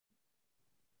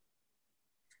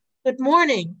Good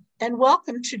morning and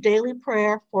welcome to Daily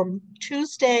Prayer for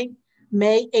Tuesday,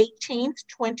 May 18th,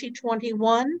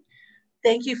 2021.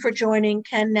 Thank you for joining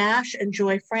Ken Nash and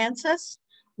Joy Francis.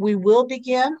 We will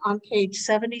begin on page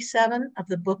 77 of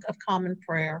the Book of Common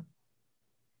Prayer.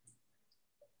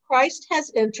 Christ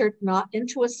has entered not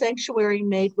into a sanctuary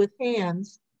made with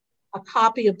hands, a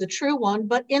copy of the true one,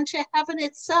 but into heaven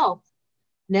itself,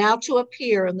 now to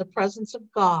appear in the presence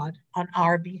of God on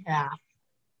our behalf.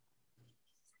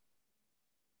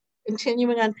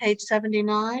 Continuing on page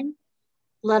 79,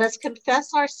 let us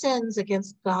confess our sins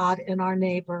against God and our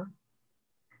neighbor.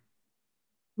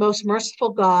 Most merciful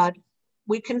God,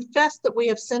 we confess that we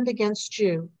have sinned against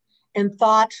you in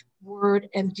thought, word,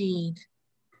 and deed,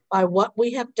 by what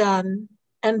we have done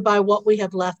and by what we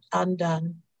have left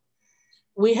undone.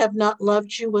 We have not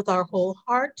loved you with our whole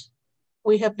heart.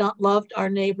 We have not loved our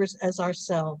neighbors as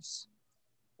ourselves.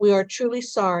 We are truly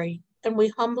sorry, and we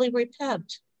humbly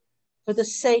repent. For the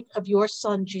sake of your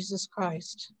Son, Jesus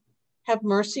Christ, have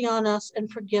mercy on us and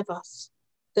forgive us,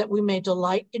 that we may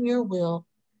delight in your will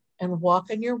and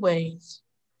walk in your ways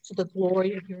to the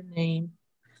glory of your name.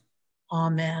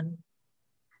 Amen.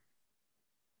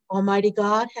 Almighty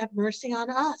God, have mercy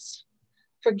on us.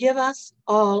 Forgive us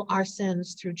all our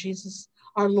sins through Jesus,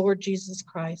 our Lord Jesus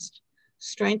Christ.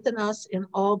 Strengthen us in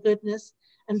all goodness,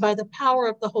 and by the power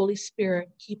of the Holy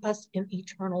Spirit, keep us in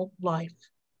eternal life.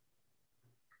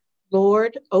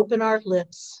 Lord, open our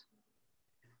lips,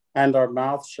 and our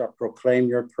mouth shall proclaim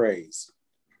your praise.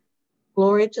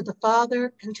 Glory to the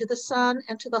Father, and to the Son,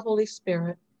 and to the Holy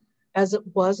Spirit, as it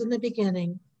was in the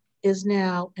beginning, is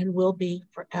now, and will be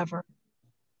forever.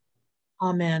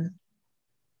 Amen.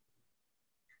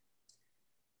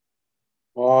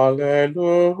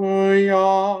 Alleluia.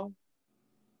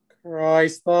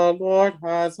 Christ the Lord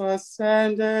has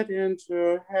ascended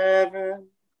into heaven.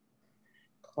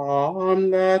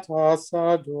 Come, let us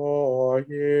adore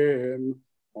him.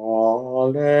 Alleluia.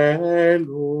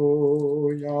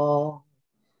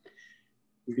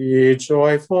 Be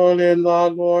joyful in the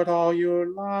Lord, all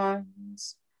you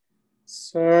lands.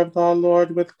 Serve the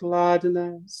Lord with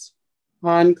gladness,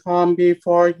 and come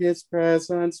before his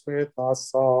presence with a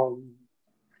song.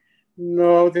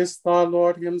 Know this, the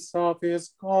Lord himself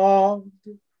is God.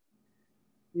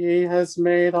 He has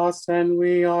made us, and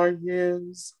we are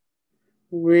his.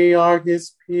 We are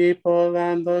his people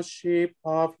and the sheep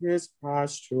of his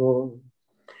pasture.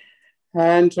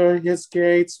 Enter his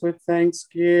gates with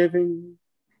thanksgiving.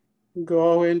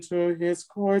 Go into his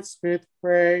courts with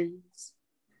praise.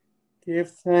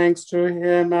 Give thanks to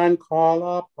him and call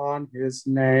upon his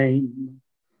name.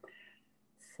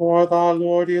 For the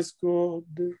Lord is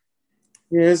good.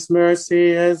 His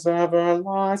mercy is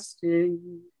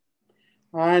everlasting,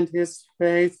 and his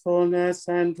faithfulness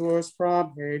endures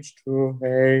from age to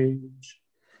age.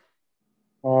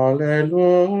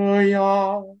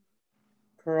 Alleluia.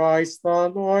 Christ the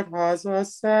Lord has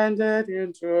ascended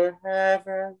into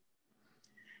heaven.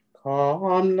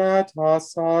 Come, let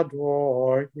us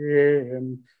adore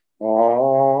him.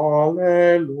 Alleluia.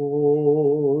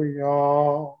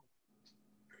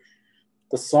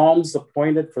 The Psalms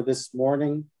appointed for this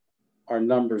morning are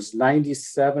Numbers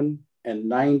 97 and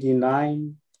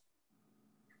 99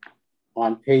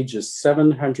 on pages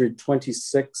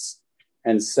 726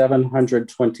 and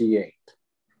 728.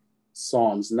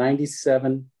 Psalms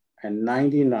 97 and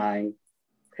 99,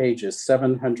 pages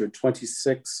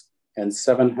 726 and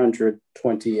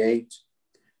 728,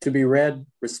 to be read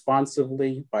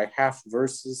responsively by half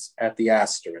verses at the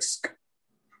asterisk.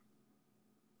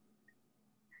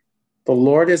 The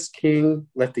Lord is King,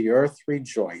 let the earth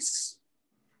rejoice.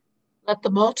 Let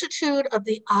the multitude of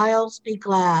the isles be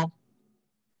glad.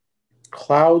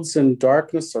 Clouds and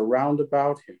darkness are round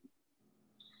about him.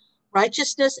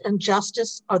 Righteousness and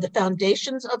justice are the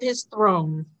foundations of his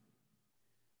throne.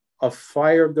 A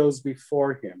fire goes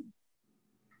before him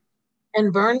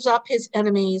and burns up his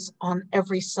enemies on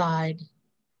every side.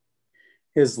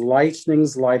 His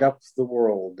lightnings light up the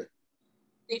world.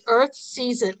 The earth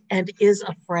sees it and is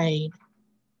afraid.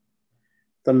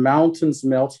 The mountains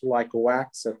melt like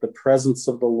wax at the presence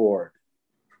of the Lord.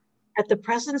 At the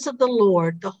presence of the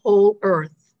Lord, the whole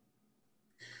earth.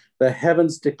 The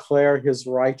heavens declare his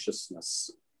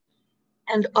righteousness.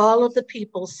 And all of the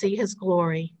people see his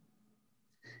glory.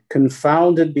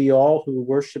 Confounded be all who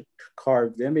worship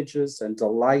carved images and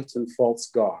delight in false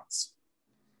gods.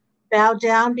 Bow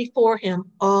down before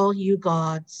him, all you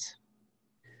gods.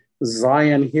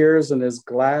 Zion hears and is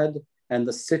glad, and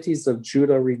the cities of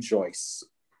Judah rejoice.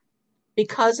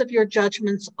 Because of your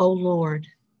judgments, O Lord.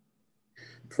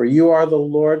 For you are the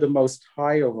Lord, the Most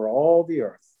High over all the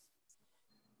earth.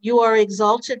 You are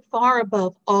exalted far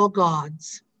above all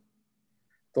gods.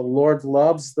 The Lord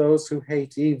loves those who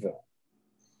hate evil.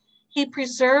 He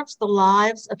preserves the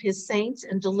lives of his saints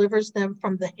and delivers them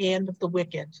from the hand of the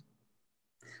wicked.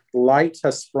 Light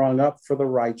has sprung up for the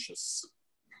righteous,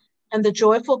 and the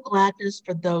joyful gladness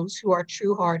for those who are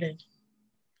true-hearted.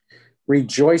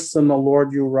 Rejoice in the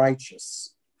Lord, you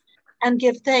righteous, and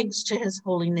give thanks to his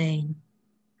holy name.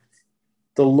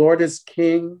 The Lord is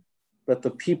king, but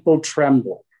the people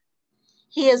tremble.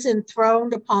 He is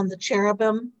enthroned upon the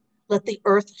cherubim, let the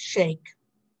earth shake.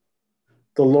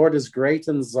 The Lord is great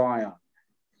in Zion.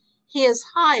 He is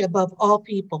high above all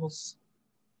peoples.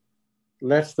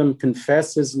 Let them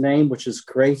confess his name, which is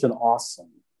great and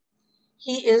awesome.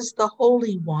 He is the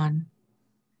Holy One.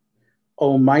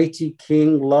 Almighty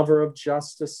King, lover of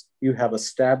justice, you have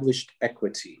established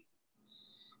equity.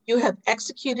 You have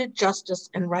executed justice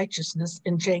and righteousness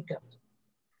in Jacob.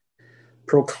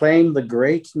 Proclaim the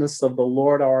greatness of the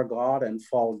Lord our God and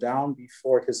fall down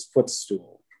before his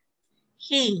footstool.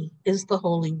 He is the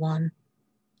Holy One.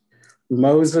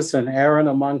 Moses and Aaron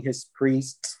among his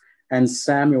priests, and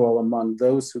Samuel among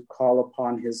those who call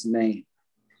upon his name.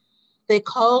 They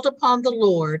called upon the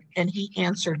Lord, and he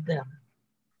answered them.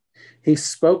 He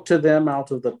spoke to them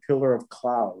out of the pillar of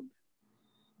cloud.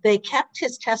 They kept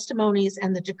his testimonies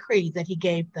and the decree that he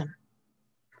gave them.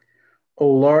 O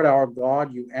Lord our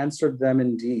God, you answered them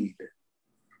indeed.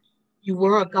 You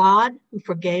were a God who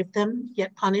forgave them,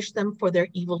 yet punished them for their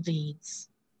evil deeds.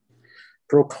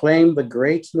 Proclaim the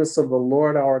greatness of the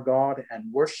Lord our God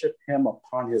and worship him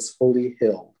upon his holy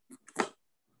hill.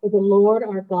 For the Lord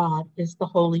our God is the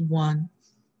Holy One.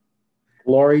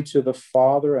 Glory to the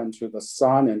Father, and to the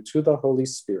Son, and to the Holy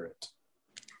Spirit.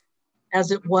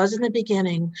 As it was in the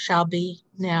beginning, shall be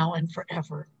now and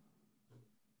forever.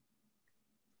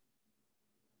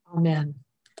 Amen.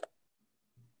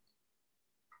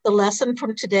 The lesson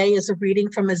from today is a reading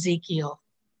from Ezekiel.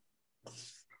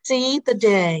 See the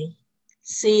day,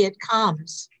 see it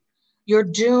comes. Your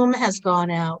doom has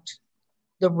gone out.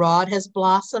 The rod has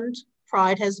blossomed,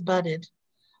 pride has budded.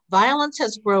 Violence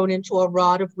has grown into a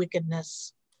rod of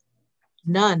wickedness.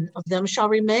 None of them shall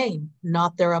remain,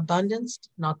 not their abundance,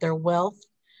 not their wealth,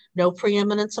 no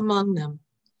preeminence among them.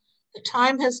 The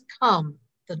time has come,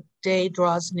 the day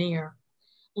draws near.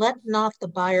 Let not the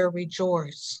buyer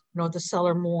rejoice, nor the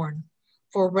seller mourn,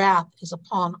 for wrath is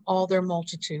upon all their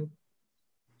multitude.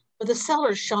 For the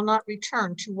sellers shall not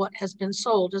return to what has been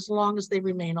sold as long as they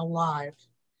remain alive,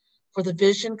 for the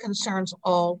vision concerns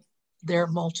all their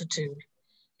multitude.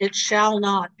 It shall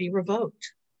not be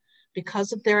revoked.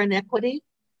 Because of their iniquity,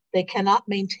 they cannot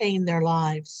maintain their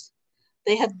lives.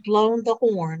 They have blown the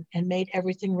horn and made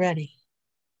everything ready.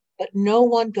 But no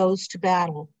one goes to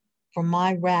battle, for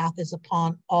my wrath is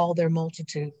upon all their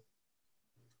multitude.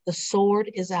 The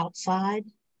sword is outside,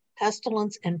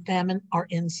 pestilence and famine are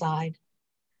inside.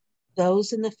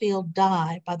 Those in the field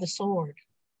die by the sword.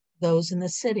 Those in the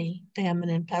city, famine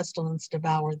and pestilence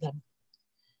devour them.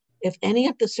 If any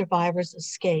of the survivors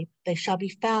escape, they shall be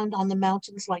found on the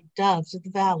mountains like doves of the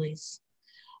valleys,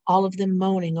 all of them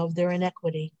moaning over their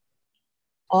iniquity.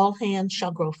 All hands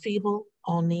shall grow feeble,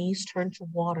 all knees turn to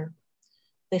water.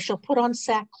 They shall put on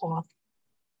sackcloth,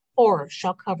 horror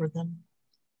shall cover them.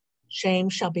 Shame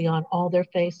shall be on all their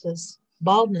faces,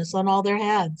 baldness on all their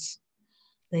heads.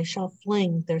 They shall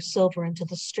fling their silver into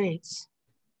the streets.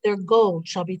 Their gold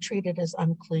shall be treated as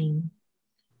unclean.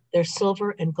 Their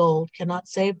silver and gold cannot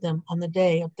save them on the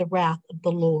day of the wrath of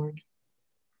the Lord.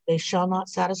 They shall not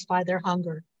satisfy their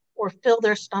hunger or fill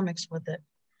their stomachs with it,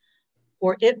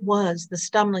 for it was the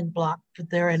stumbling block for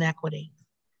their iniquity.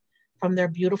 From their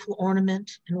beautiful ornament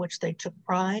in which they took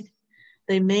pride,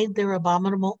 they made their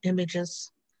abominable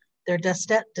images, their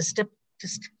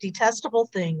detestable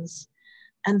things,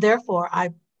 and therefore I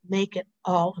make it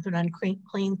all of an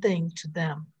unclean thing to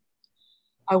them.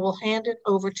 I will hand it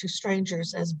over to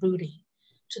strangers as booty,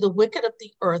 to the wicked of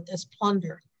the earth as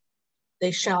plunder.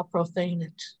 They shall profane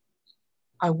it.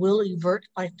 I will avert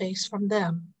my face from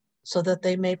them, so that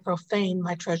they may profane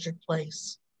my treasured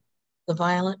place. The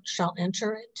violent shall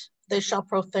enter it, they shall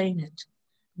profane it,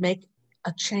 make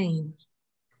a chain.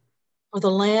 For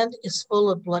the land is full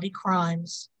of bloody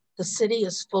crimes, the city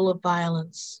is full of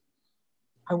violence.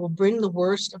 I will bring the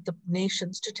worst of the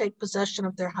nations to take possession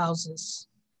of their houses.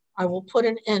 I will put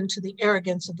an end to the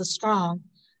arrogance of the strong,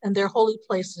 and their holy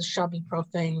places shall be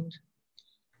profaned.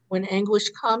 When anguish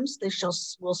comes, they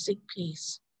will seek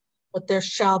peace, but there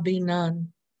shall be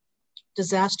none.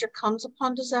 Disaster comes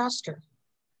upon disaster.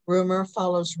 Rumor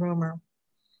follows rumor.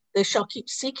 They shall keep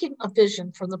seeking a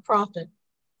vision from the prophet.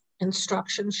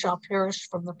 Instruction shall perish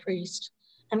from the priest,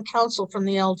 and counsel from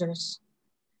the elders.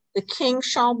 The king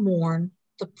shall mourn,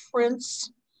 the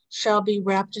prince shall be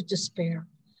wrapped in despair,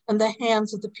 and the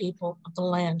hands of the people of the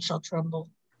land shall tremble.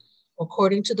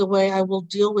 According to the way I will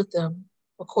deal with them,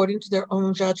 according to their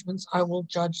own judgments I will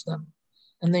judge them,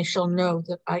 and they shall know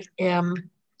that I am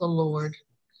the Lord.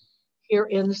 Here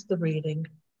ends the reading.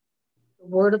 The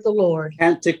word of the Lord.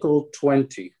 Canticle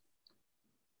 20.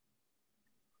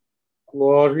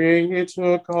 Glory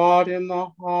to God in the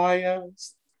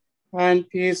highest, and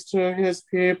peace to his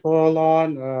people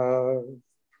on earth.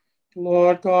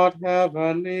 Lord God,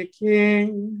 heavenly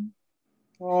King,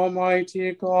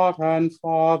 Almighty God and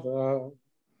Father,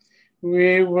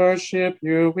 we worship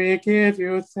you, we give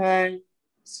you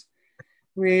thanks,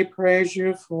 we praise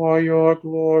you for your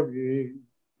glory.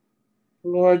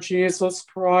 Lord Jesus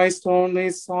Christ, only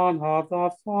Son of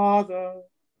the Father,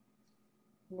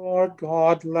 Lord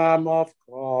God, Lamb of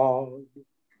God,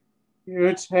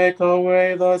 you take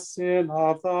away the sin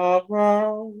of the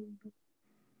world.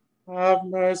 Have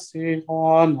mercy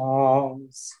on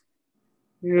us.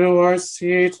 You are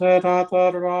seated at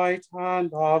the right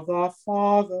hand of the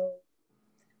Father.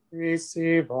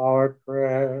 Receive our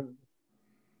prayer.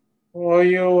 For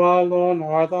you alone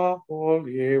are the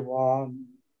Holy One.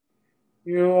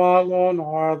 You alone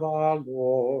are the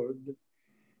Lord.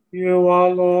 You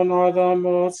alone are the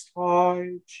Most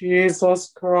High,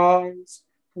 Jesus Christ,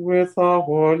 with the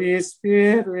Holy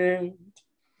Spirit,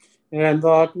 in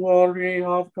the glory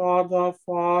of God the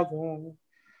Father.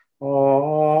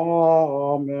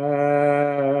 Amen.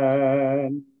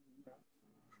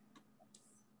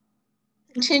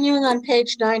 Continuing on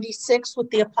page 96 with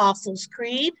the Apostles'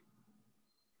 Creed.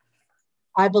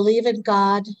 I believe in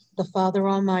God, the Father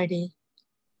Almighty,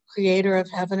 creator of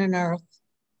heaven and earth.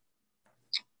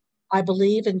 I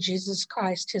believe in Jesus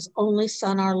Christ, his only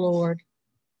Son, our Lord.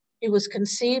 He was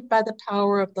conceived by the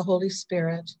power of the Holy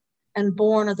Spirit and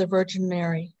born of the Virgin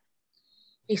Mary.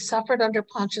 He suffered under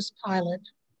Pontius Pilate,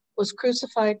 was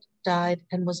crucified, died,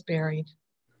 and was buried.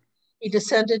 He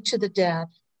descended to the dead.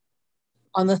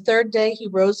 On the third day he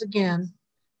rose again.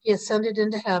 He ascended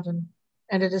into heaven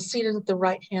and is seated at the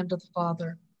right hand of the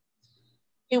Father.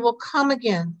 He will come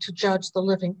again to judge the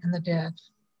living and the dead.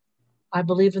 I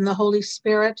believe in the Holy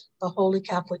Spirit, the Holy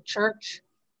Catholic Church,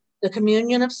 the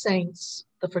communion of saints,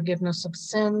 the forgiveness of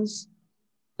sins,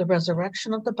 the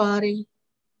resurrection of the body,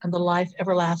 and the life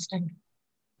everlasting.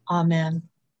 Amen.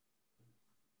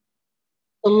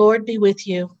 The Lord be with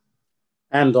you.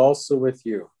 And also with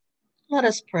you. Let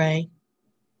us pray.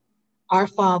 Our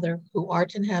Father, who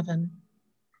art in heaven,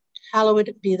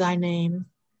 hallowed be thy name.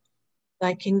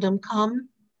 Thy kingdom come,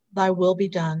 thy will be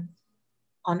done,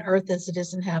 on earth as it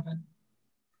is in heaven.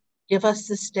 Give us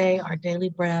this day our daily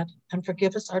bread, and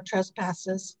forgive us our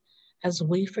trespasses, as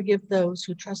we forgive those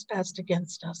who trespass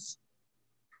against us.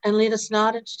 And lead us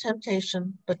not into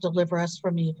temptation, but deliver us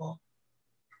from evil.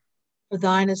 For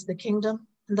thine is the kingdom,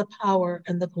 and the power,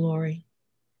 and the glory,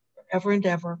 forever and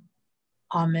ever.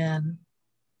 Amen.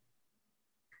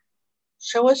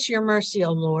 Show us your mercy,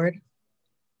 O Lord.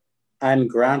 And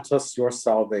grant us your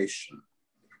salvation.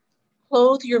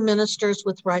 Clothe your ministers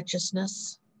with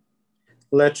righteousness.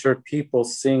 Let your people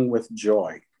sing with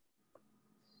joy.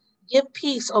 Give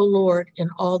peace, O Lord, in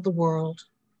all the world.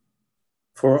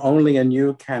 For only in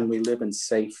you can we live in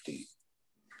safety.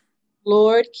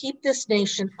 Lord, keep this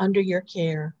nation under your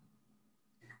care.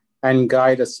 And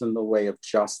guide us in the way of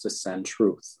justice and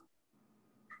truth.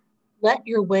 Let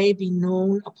your way be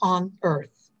known upon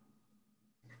earth.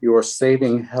 Your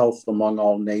saving health among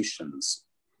all nations.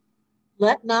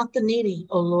 Let not the needy,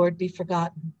 O Lord, be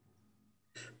forgotten.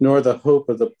 Nor the hope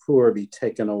of the poor be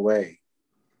taken away.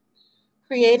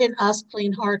 Create in us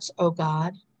clean hearts, O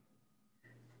God.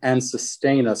 And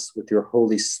sustain us with your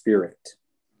Holy Spirit.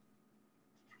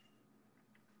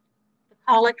 The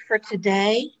collect for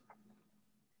today.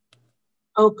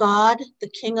 O God, the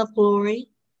King of glory,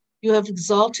 you have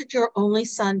exalted your only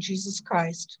Son, Jesus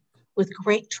Christ, with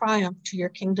great triumph to your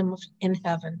kingdom in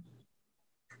heaven.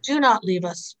 Do not leave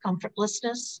us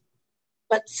comfortlessness,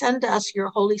 but send us your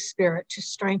Holy Spirit to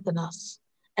strengthen us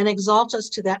and exalt us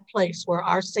to that place where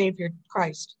our Savior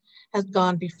Christ has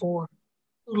gone before,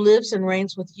 who lives and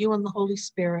reigns with you in the Holy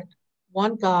Spirit,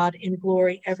 one God in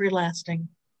glory everlasting.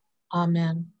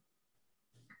 Amen.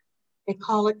 A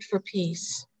collect for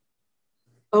peace.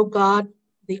 O God,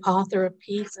 the author of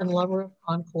peace and lover of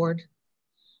concord,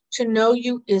 to know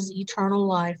you is eternal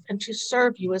life, and to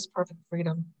serve you is perfect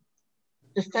freedom.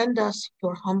 Defend us,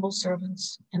 your humble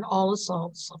servants, in all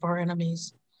assaults of our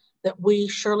enemies, that we,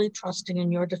 surely trusting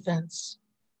in your defense,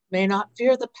 may not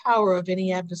fear the power of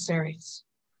any adversaries,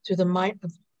 through the might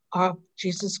of our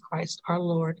Jesus Christ, our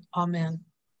Lord. Amen.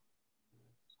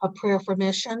 A prayer for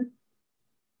mission.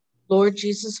 Lord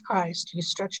Jesus Christ, you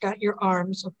stretched out your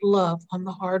arms of love on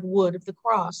the hard wood of the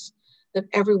cross, that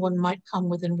everyone might come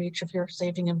within reach of your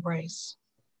saving embrace.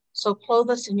 So clothe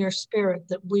us in your spirit,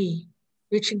 that we,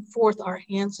 reaching forth our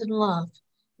hands in love,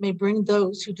 may bring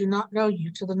those who do not know you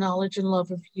to the knowledge and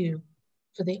love of you,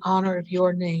 for the honor of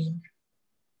your name.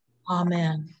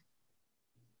 Amen.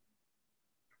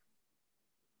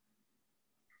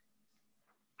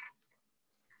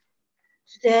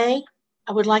 Today,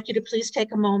 I would like you to please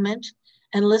take a moment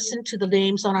and listen to the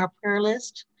names on our prayer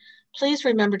list. Please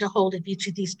remember to hold each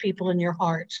of these people in your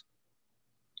heart.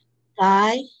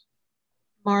 Guy,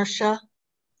 Marcia,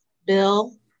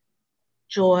 Bill,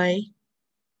 Joy,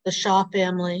 the Shaw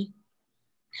family,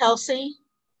 Kelsey,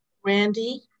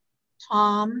 Randy,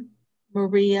 Tom,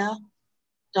 Maria,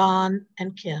 Don,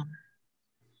 and Kim.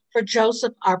 For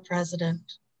Joseph, our president.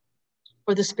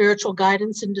 For the spiritual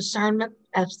guidance and discernment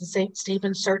as the St.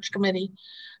 Stephen's Search Committee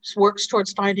works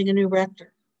towards finding a new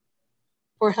rector.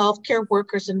 For healthcare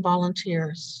workers and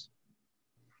volunteers.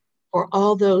 For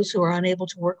all those who are unable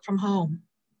to work from home.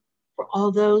 For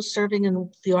all those serving in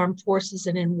the armed forces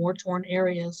and in war-torn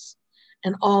areas,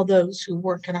 and all those who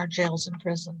work in our jails and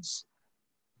prisons.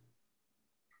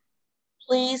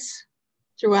 Please,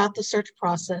 throughout the search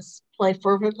process, pray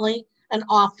fervently and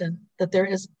often that there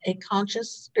is a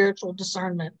conscious spiritual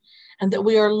discernment and that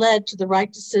we are led to the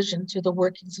right decision through the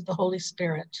workings of the Holy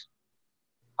Spirit.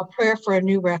 A prayer for a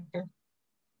new rector.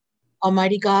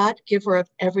 Almighty God, giver of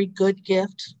every good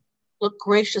gift, look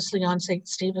graciously on St.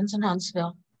 Stephen's in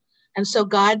Huntsville, and so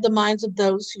guide the minds of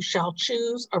those who shall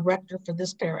choose a rector for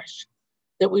this parish,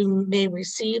 that we may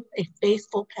receive a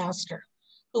faithful pastor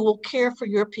who will care for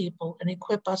your people and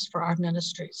equip us for our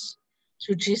ministries.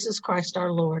 Through Jesus Christ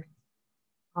our Lord.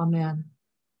 Amen.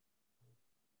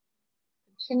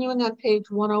 Continuing on page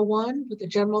 101 with the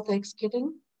general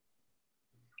thanksgiving.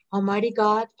 Almighty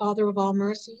God, Father of all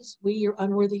mercies, we, your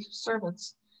unworthy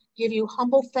servants, give you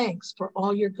humble thanks for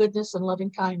all your goodness and loving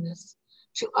kindness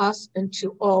to us and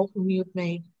to all whom you have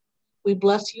made. We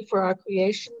bless you for our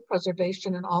creation,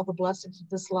 preservation, and all the blessings of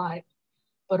this life,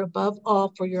 but above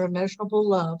all for your immeasurable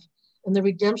love and the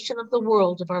redemption of the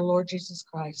world of our Lord Jesus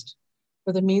Christ,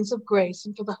 for the means of grace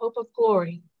and for the hope of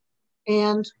glory.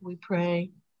 And we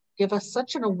pray, give us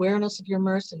such an awareness of your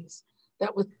mercies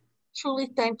that with truly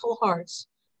thankful hearts,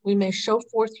 we may show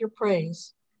forth your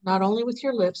praise, not only with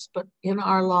your lips, but in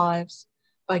our lives,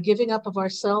 by giving up of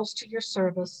ourselves to your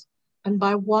service, and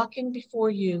by walking before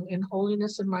you in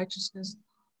holiness and righteousness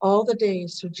all the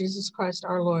days through Jesus Christ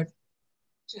our Lord,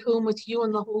 to whom with you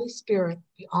and the Holy Spirit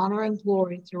be honor and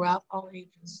glory throughout all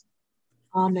ages.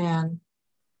 Amen.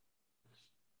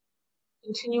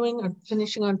 Continuing and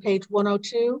finishing on page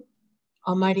 102,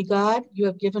 Almighty God, you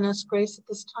have given us grace at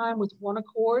this time with one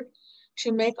accord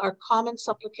to make our common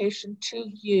supplication to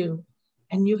you,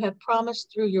 and you have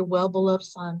promised through your well-beloved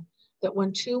Son that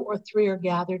when 2 or 3 are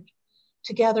gathered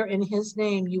together in his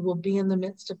name, you will be in the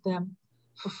midst of them.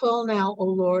 Fulfill now, O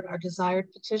Lord, our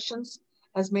desired petitions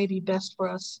as may be best for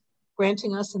us,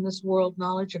 granting us in this world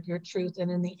knowledge of your truth, and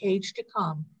in the age to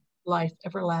come, life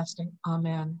everlasting.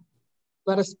 Amen.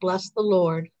 Let us bless the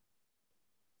Lord.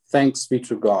 Thanks be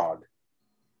to God.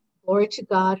 Glory to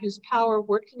God, whose power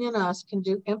working in us can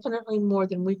do infinitely more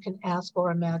than we can ask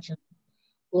or imagine.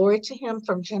 Glory to him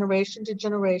from generation to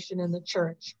generation in the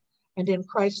church and in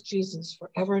Christ Jesus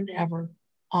forever and ever.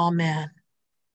 Amen.